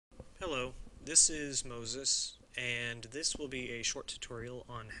This is Moses, and this will be a short tutorial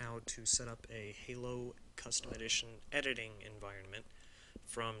on how to set up a Halo Custom Edition editing environment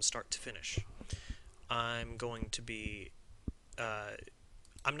from start to finish. I'm going to be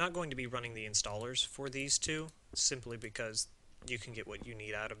I'm not going to be running the installers for these two, simply because you can get what you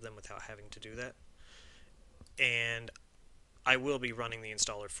need out of them without having to do that. And I will be running the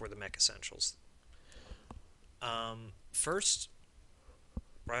installer for the MEK Essentials. First,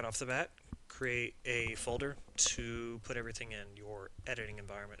 right off the bat, create a folder to put everything in your editing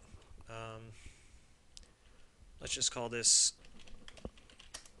environment. Let's just call this.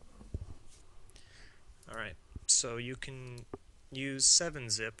 Alright, so you can use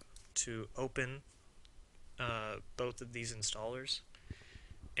 7-zip to open both of these installers,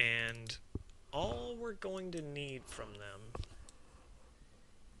 and all we're going to need from them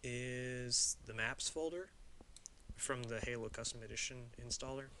is the maps folder from the Halo Custom Edition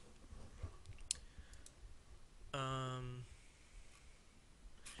installer.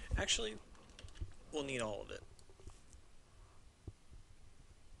 Actually, we'll need all of it,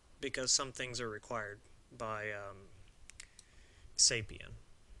 because some things are required by Sapien.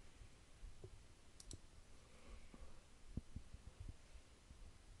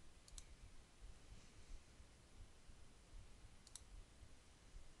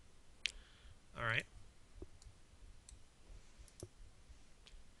 Alright.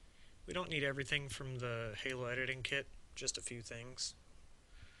 We don't need everything from the Halo editing kit, just a few things.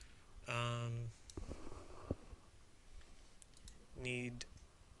 Need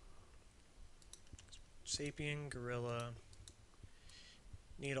Sapien, Gorilla,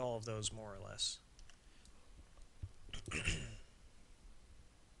 need all of those more or less.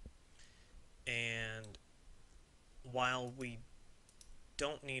 And while we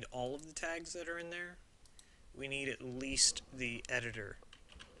don't need all of the tags that are in there, we need at least the editor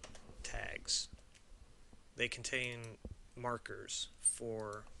tags. They contain markers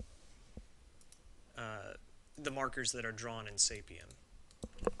for the markers that are drawn in Sapien.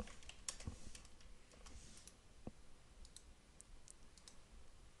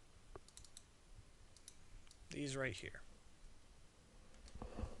 These right here.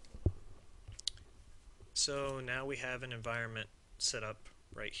 So now we have an environment set up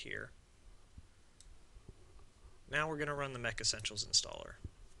right here. Now we're going to run the MEK Essentials installer.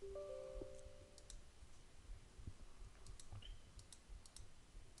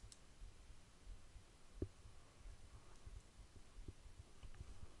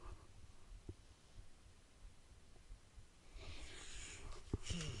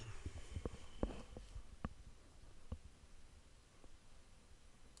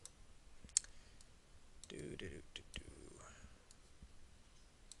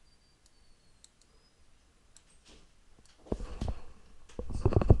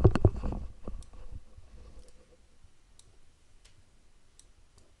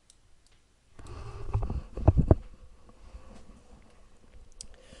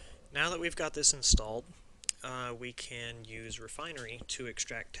 Now that we've got this installed, we can use Refinery to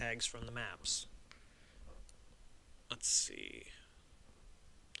extract tags from the maps. Let's see.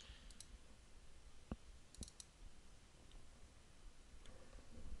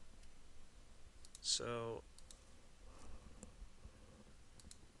 So,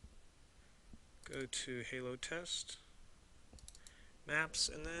 go to Halo Test, Maps,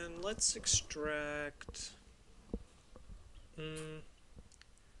 and then let's extract...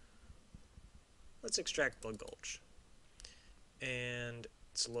 let's extract Blood Gulch. And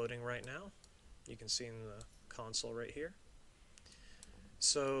it's loading right now. You can see in the console right here.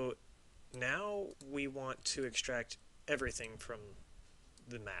 So now we want to extract everything from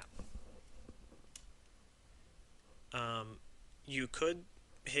the map. You could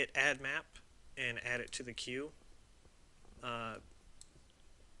hit Add Map and add it to the queue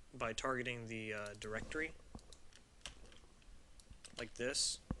by targeting the directory, like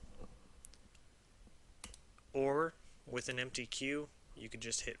this. Or with an empty queue, you could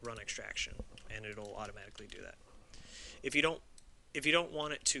just hit Run Extraction, and it'll automatically do that. If you don't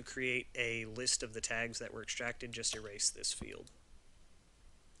want it to create a list of the tags that were extracted, just erase this field.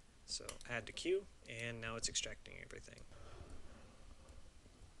 So add to queue, and now it's extracting everything.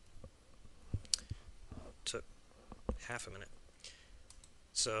 Took half a minute.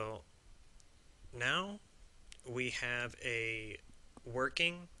 So now we have a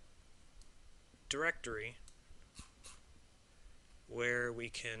working directory where we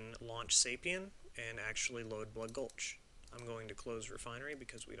can launch Sapien and actually load Blood Gulch. I'm going to close Refinery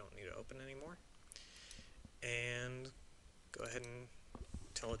because we don't need to open anymore. And go ahead and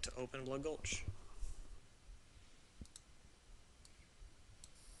tell it to open Blood Gulch.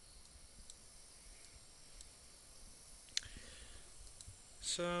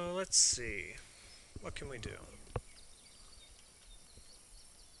 So let's see, what can we do?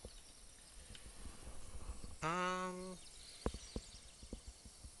 Um,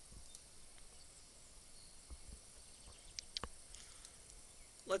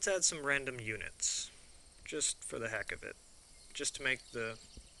 let's add some random units, just for the heck of it, just to make the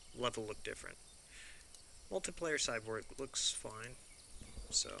level look different. Multiplayer sideboard looks fine,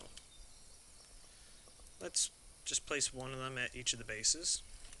 so let's just place one of them at each of the bases.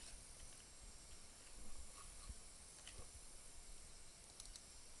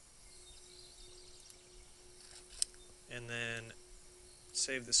 And then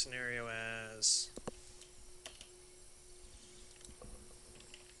save the scenario as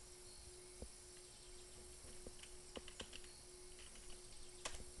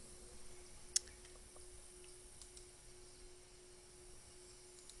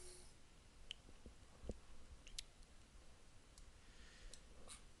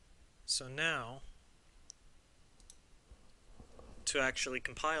so now to actually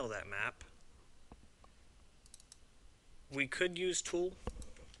compile that map, we could use tool,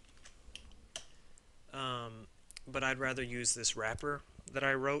 but I'd rather use this wrapper that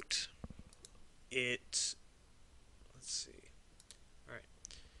I wrote. Let's see, alright.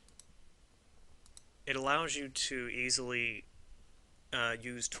 It allows you to easily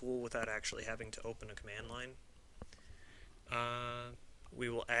use tool without actually having to open a command line. We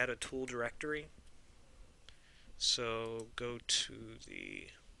will add a tool directory. So go to the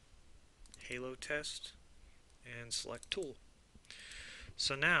Halo test and select tool.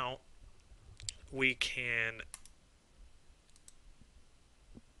 So now we can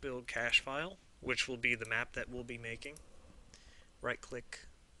build cache file, which will be the map that we'll be making. Right click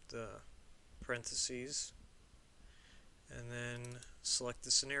the parentheses and then select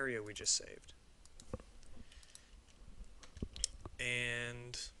the scenario we just saved.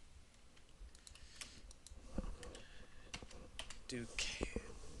 And do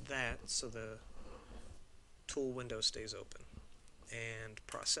that so the tool window stays open. And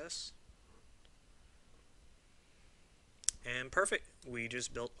process. And perfect, we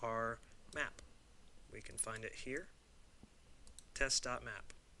just built our map. We can find it here,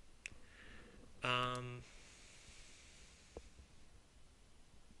 test.map.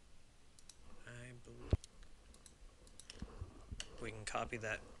 We can copy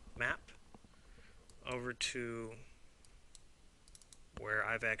that map over to where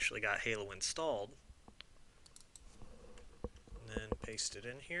I've actually got Halo installed, and then paste it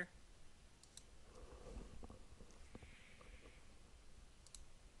in here.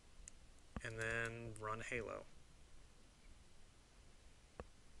 And then run Halo.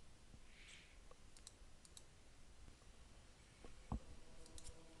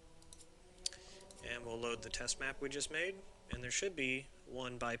 And we'll load the test map we just made, and there should be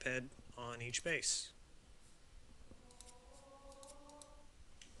one biped on each base.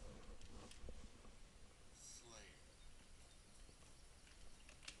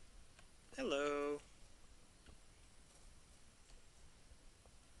 Hello.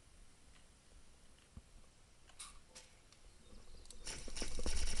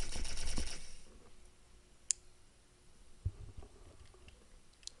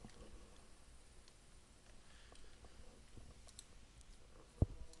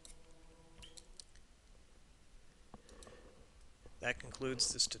 That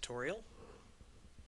concludes this tutorial.